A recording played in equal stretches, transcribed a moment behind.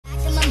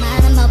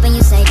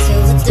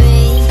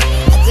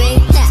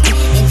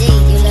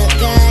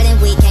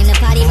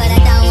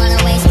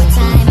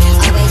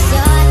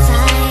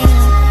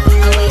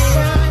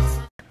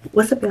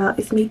What's up, y'all?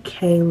 It's me,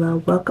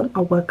 Kayla.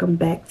 Welcome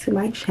back to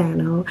my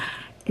channel.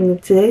 And in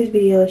today's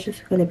video, it's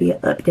just going to be an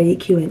updated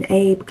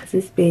Q&A because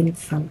it's been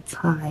some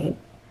time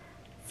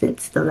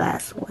since the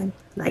last one.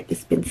 Like,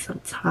 it's been some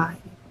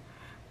time.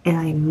 And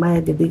I might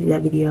have deleted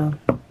that video.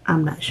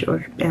 I'm not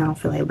sure. I don't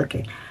feel like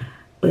looking.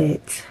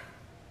 But,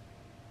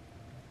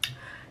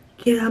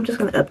 yeah, I'm just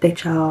going to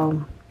update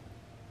y'all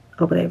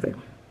or whatever.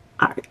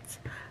 Alright.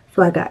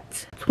 So, I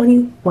got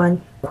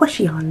 21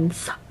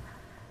 questions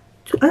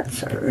to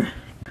answer.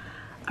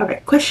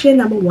 Alright, question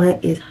number 1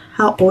 is,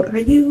 how old are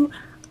you?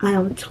 I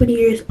am 20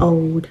 years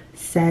old.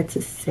 Sad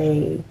to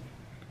say.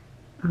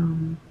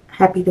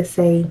 Happy to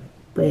say,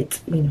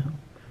 but, you know,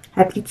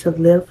 happy to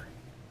live.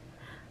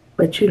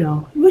 But, you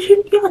know, y'all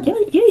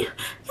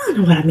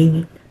know what I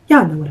mean.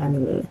 Y'all know what I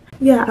mean.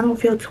 Yeah, I don't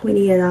feel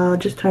 20 at all.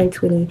 Just turned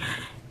 20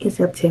 in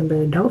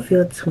September. Don't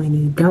feel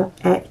 20. Don't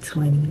act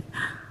 20.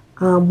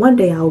 One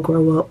day I'll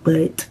grow up,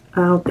 but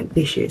I don't think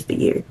this year's the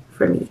year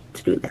for me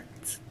to do that.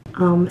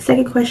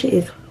 Second question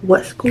is,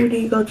 what school do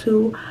you go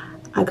to?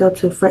 I go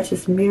to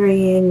Francis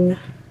Marion.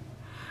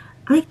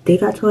 I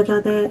think I told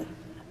y'all that.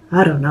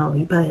 I don't know.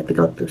 You probably have to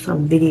go through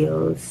some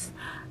videos.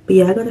 But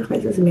yeah, I go to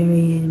Francis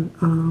Marion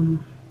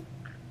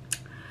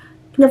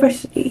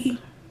University.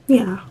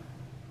 Yeah.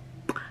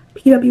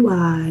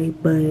 PWI,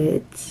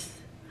 but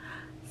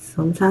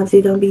sometimes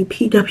it don't be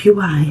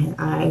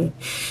PWI.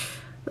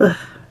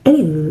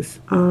 Anyways,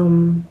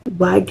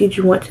 why did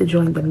you want to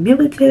join the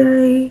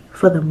military?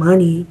 For the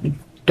money.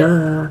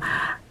 Duh.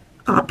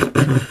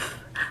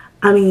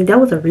 I mean, that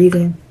was a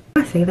reason.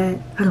 Did I say that?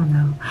 I don't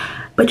know.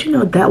 But you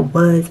know, that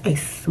was a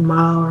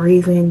small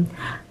reason.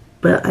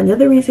 But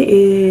another reason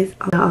is,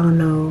 I don't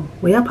know.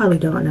 Well, y'all probably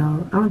don't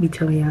know. I don't be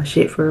telling y'all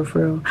shit for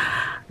real.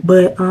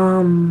 But,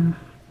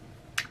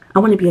 I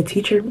want to be a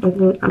teacher.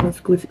 I'm in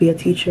school to be a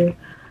teacher.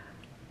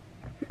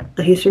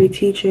 A history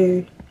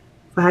teacher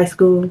for high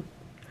school.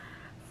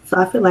 So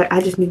I feel like I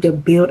just need to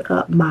build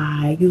up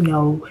my, you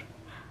know,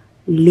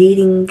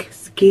 leading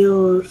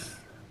skills,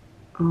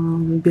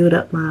 build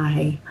up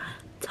my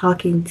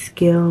talking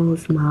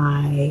skills,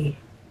 my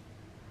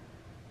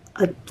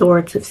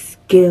authoritative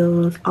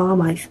skills, all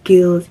my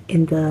skills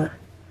in the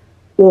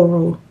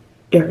oral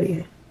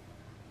area.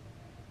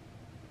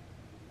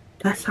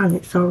 That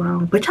sounded so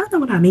wrong, but y'all know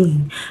what I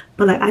mean.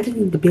 But like, I just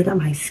need to build up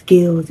my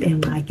skills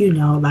and, like, you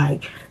know,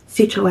 like,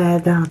 sit your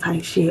ass down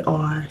type shit,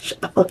 or shut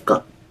the fuck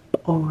up.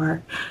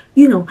 Or,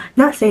 you know,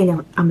 not saying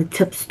that I'm a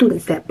tough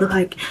student that, but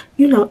like,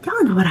 you know,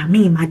 y'all know what I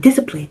mean, my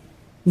discipline.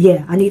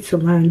 Yeah, I need to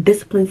learn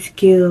discipline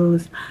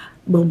skills.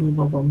 Boom, boom,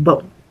 boom, boom,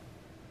 boom.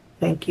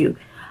 Thank you.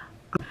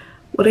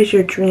 What is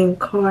your dream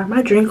car?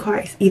 My dream car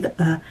is either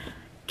a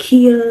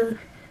Kia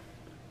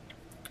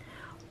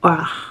or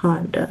a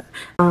Honda.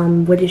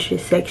 What is your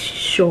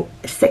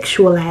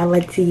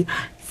sexuality?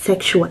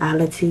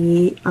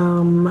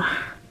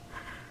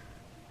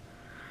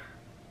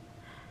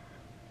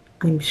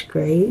 I'm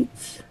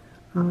straight.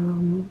 I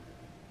don't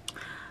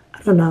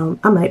know.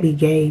 I might be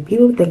gay.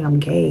 People think I'm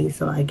gay,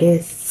 so I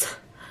guess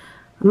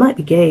I might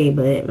be gay,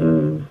 but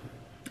I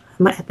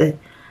might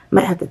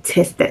have to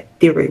test that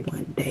theory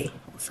one day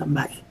on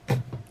somebody,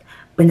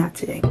 but not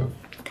today.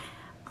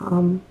 I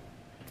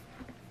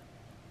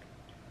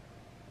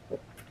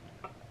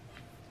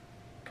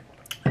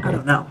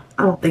don't know.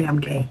 I don't think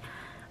I'm gay,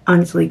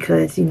 honestly,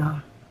 because, you know,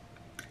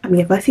 I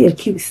mean, if I see a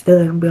cute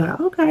stud, I'm be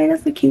like, okay,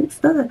 that's a cute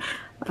stud.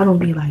 I don't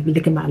be like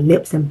licking my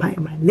lips and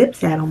biting my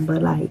lips at them,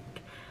 but like,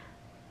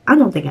 I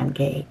don't think I'm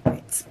gay.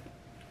 But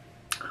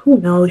who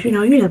knows? You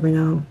know, you never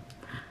know.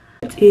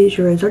 What is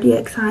your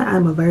zodiac sign?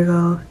 I'm a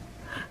Virgo.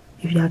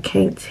 If y'all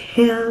can't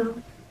tell,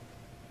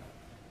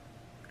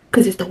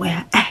 because it's the way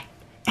I act.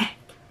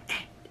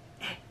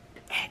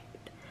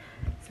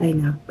 So, you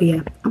know. But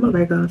yeah, I'm a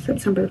Virgo.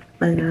 September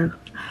Virgo.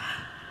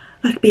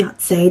 Like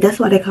Beyonce. That's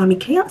why they call me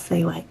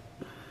Beyonce. Like,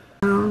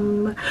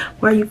 where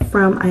are you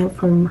from? I am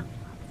from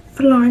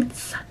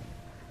Florence,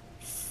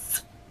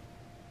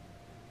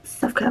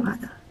 South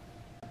Carolina.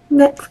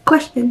 Next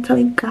question,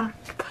 Tonika.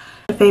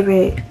 Your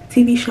favorite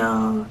TV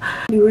show?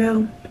 Be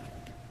real,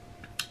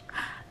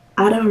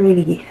 I don't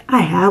really.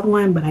 I have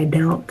one, but I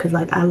don't, cause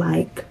like I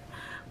like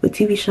with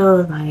TV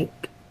shows.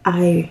 Like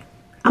I'm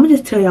gonna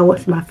just tell y'all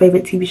what's my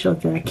favorite TV shows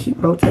that I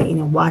keep rotating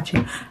and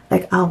watching.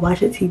 Like, I'll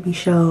watch a TV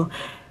show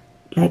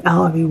like I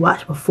already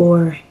watched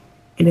before,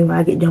 and then when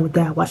I get done with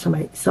that, I watch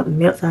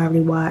something else I already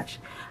watched.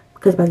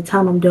 Because by the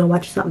time I'm done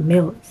watching something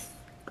else,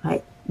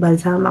 like by the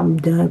time I'm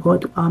done going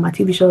through all my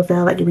TV shows that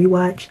I like to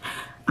rewatch,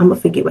 I'm gonna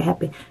forget what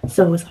happened.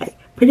 So it's like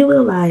Pretty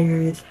Little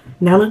Liars,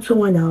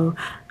 90210,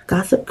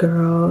 Gossip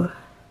Girl,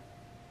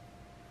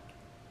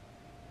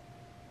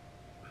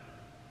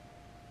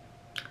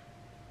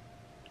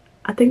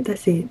 I think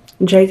that's it.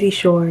 Jersey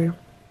Shore,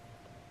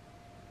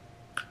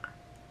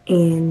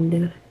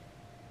 and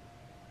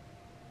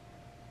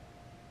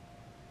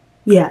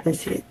yeah,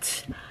 that's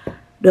it.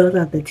 Those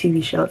are the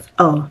TV shows.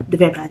 Oh, The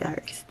Vampire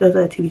Diaries. Those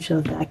are the TV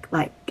shows that I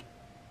like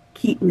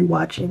keep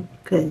rewatching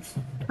because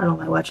I don't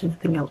like watching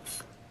anything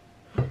else.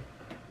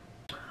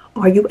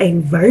 Are you a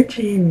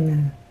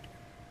virgin?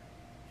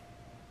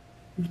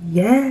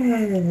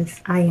 Yes,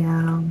 I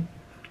am.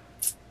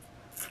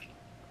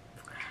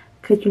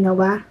 Cause you know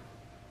why?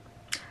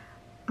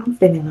 I'm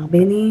feeling no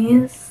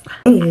business.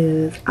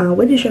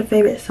 What is your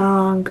favorite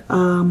song?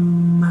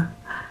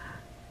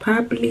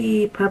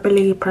 Probably.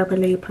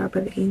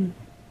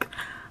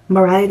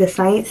 Mariah the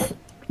Science,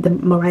 the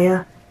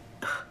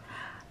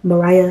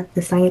Mariah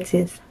the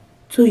Scientist.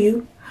 To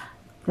You.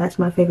 That's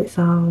my favorite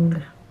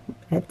song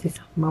at this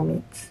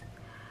moment.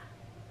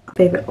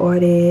 Favorite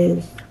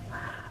artist,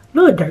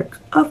 Lil Durk,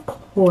 of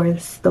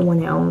course, the one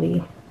and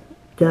only,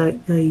 the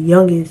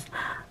youngest,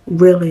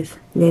 realest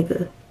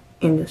nigga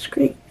in the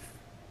streets.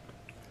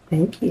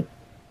 Thank you.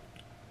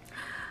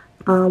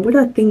 What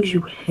are things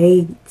you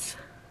hate?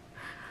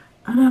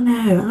 I don't know.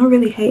 I don't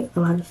really hate a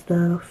lot of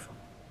stuff.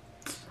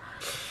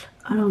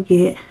 I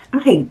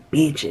hate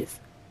bitches.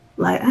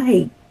 Like, I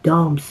hate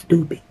dumb,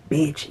 stupid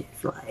bitches.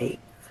 Like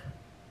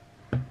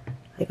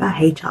I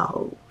hate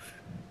y'all.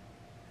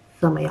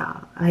 Some of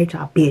y'all. I hate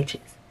y'all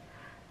bitches.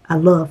 I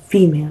love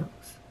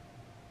females.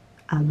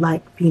 I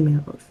like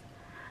females.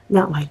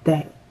 Not like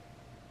that.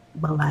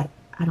 But like,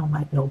 I don't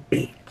like no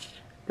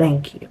bitch.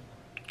 Thank you.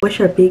 What's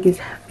your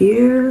biggest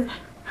fear?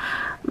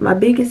 My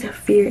biggest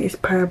fear is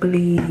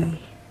probably...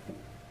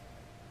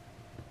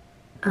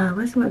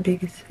 what's my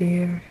biggest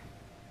fear?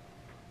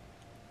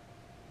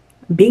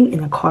 Being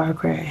in a car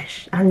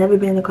crash. I've never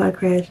been in a car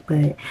crash,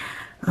 but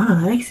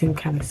that seems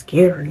kind of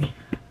scary.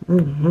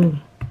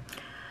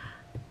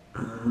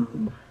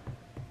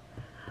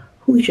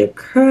 Who's your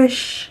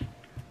crush?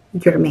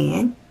 Your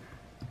man.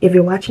 If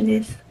you're watching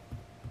this,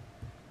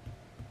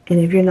 and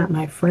if you're not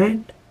my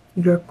friend,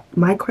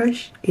 my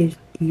crush is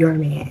your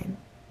man.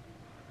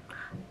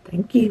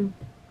 Thank you.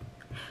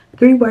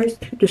 3 words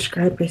to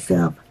describe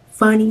yourself.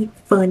 Funny,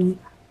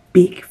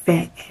 big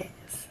fat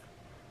ass.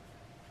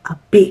 A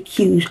big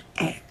huge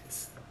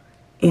ass.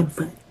 And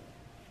funny.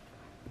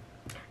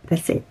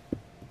 That's it.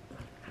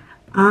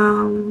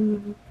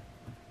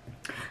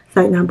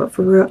 Sorry now, but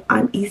for real,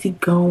 I'm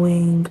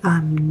easygoing,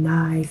 I'm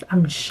nice,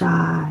 I'm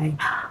shy.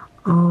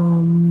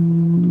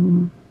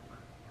 That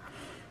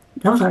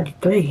was already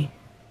 3.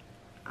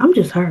 I'm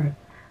just her.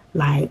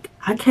 Like,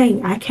 I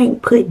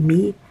can't put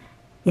me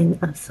in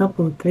a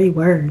simple 3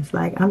 words.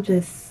 Like, I'm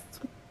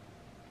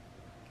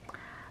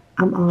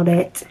all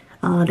that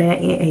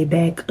in a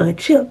bag of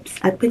chips.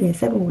 I put in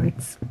 7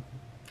 words.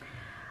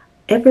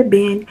 Ever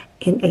been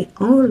in a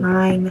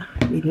online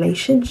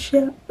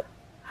relationship?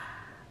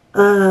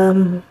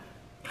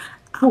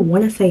 I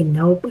want to say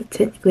no, but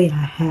technically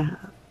I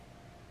have.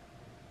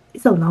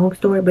 It's a long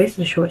story, but it's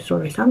a short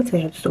story, so I'm gonna tell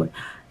you the story.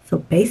 So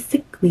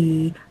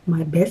basically,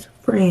 my best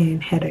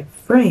friend had a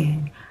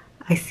friend.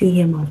 I see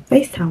him on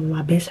FaceTime with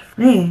my best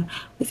friend.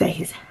 Was at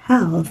his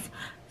house.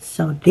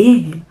 So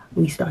then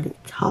we started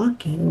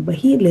talking, but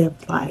he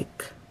lived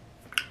like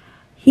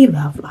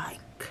 2-3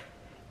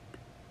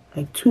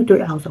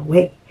 hours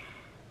away.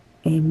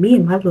 And me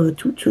and my little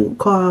toot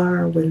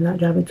car was not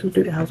driving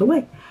 2-3 hours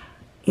away.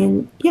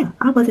 And yeah,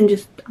 I wasn't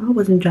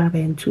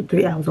driving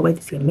 2-3 hours away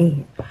to see a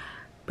man.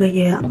 But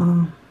yeah,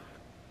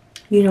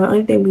 you know,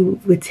 only thing we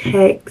would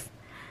text,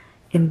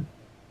 and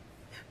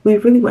we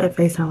really wouldn't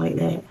FaceTime like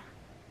that.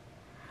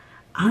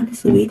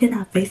 Honestly, we did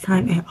not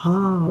FaceTime at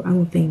all. I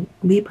don't think.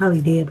 We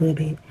probably did a little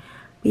bit.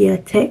 But yeah,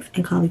 text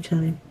and call each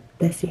other.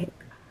 That's it.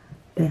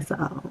 That's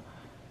all.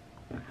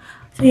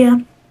 So yeah,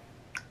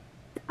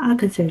 I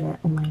consider that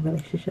online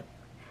relationship.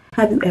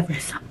 Have you ever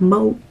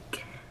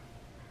smoked?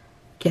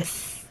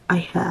 Yes, I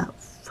have.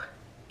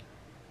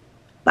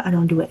 But I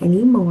don't do it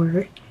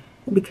anymore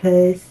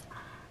because,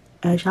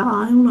 as y'all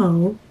all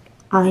know,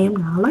 I am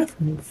not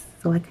licensed,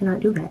 so I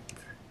cannot do that.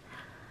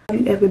 Have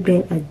you ever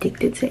been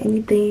addicted to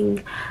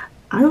anything?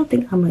 I don't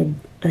think I'm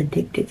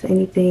addicted to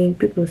anything.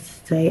 People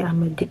say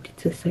I'm addicted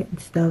to certain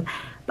stuff,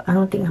 but I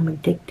don't think I'm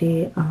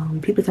addicted.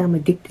 People say I'm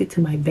addicted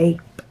to my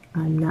vape.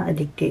 I'm not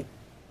addicted.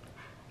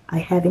 I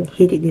haven't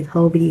hit it this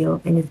whole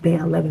video, and it's been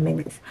 11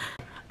 minutes.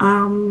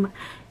 And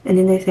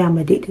then they say I'm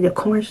addicted to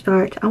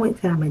cornstarch. I wouldn't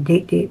say I'm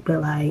addicted,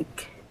 but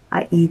like,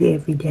 I eat it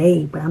every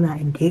day, but I'm not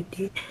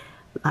addicted.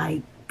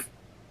 Like,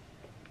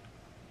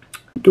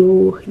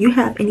 do you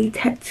have any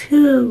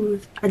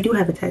tattoos? I do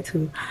have a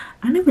tattoo.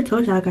 I never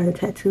told y'all I got a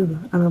tattoo,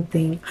 I don't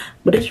think.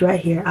 But it's right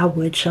here. I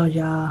would show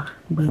y'all,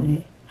 but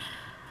I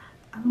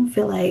don't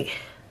feel like...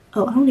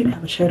 Oh, I don't even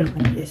have a shirt on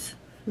like this.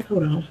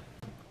 Hold on.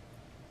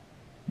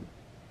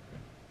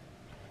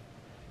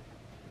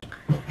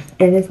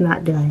 And it's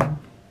not done.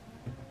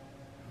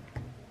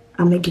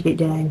 I'm gonna get it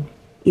done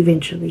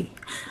eventually.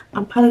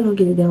 I'm probably gonna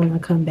get it done when I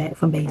come back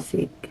from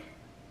basic.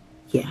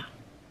 Yeah.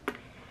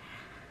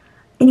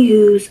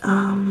 Anywho's,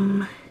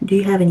 do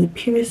you have any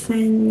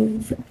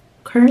piercings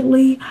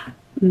currently?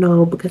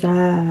 No, because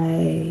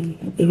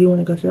if you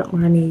want to go to the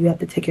army, you have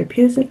to take your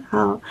piercing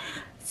out.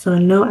 So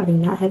no, I do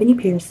not have any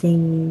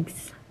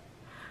piercings,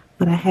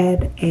 but I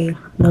had a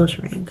nose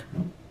ring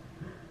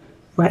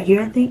right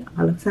here, I think, on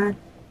my left side,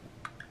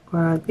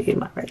 or maybe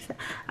my right side.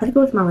 I think it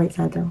was my right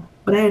side though,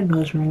 but I had a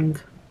nose ring.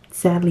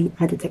 Sadly,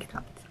 I had to take it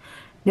out.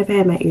 Never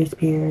had my ears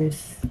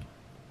pierced.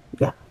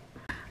 Yeah.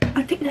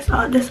 I think that's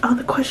all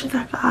the questions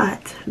I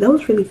got. That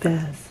was really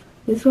fast.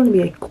 This is going to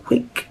be a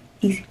quick,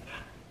 easy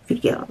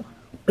video.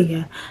 But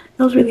yeah,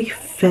 that was really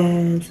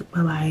fast.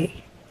 But like,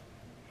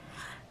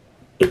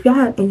 if y'all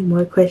have any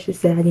more questions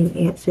that I didn't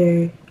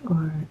answer,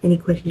 or any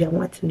questions y'all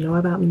want to know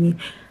about me,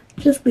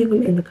 just leave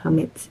them in the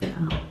comments and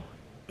I'll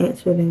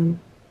answer them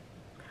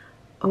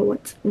or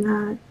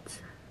whatnot.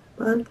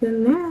 But other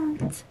than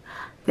that,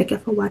 thank y'all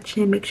for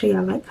watching. Make sure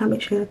y'all like,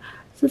 comment, share,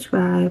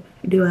 subscribe,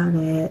 do all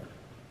that.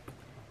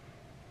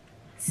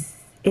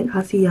 And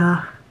I'll see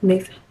y'all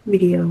next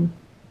video.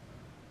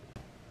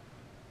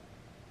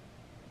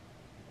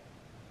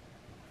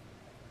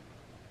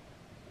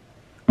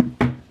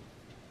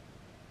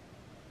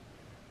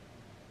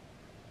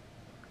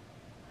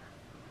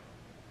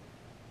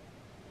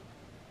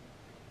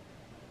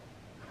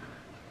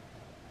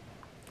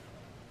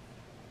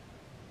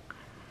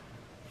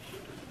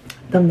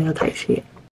 Thumbnail type shit.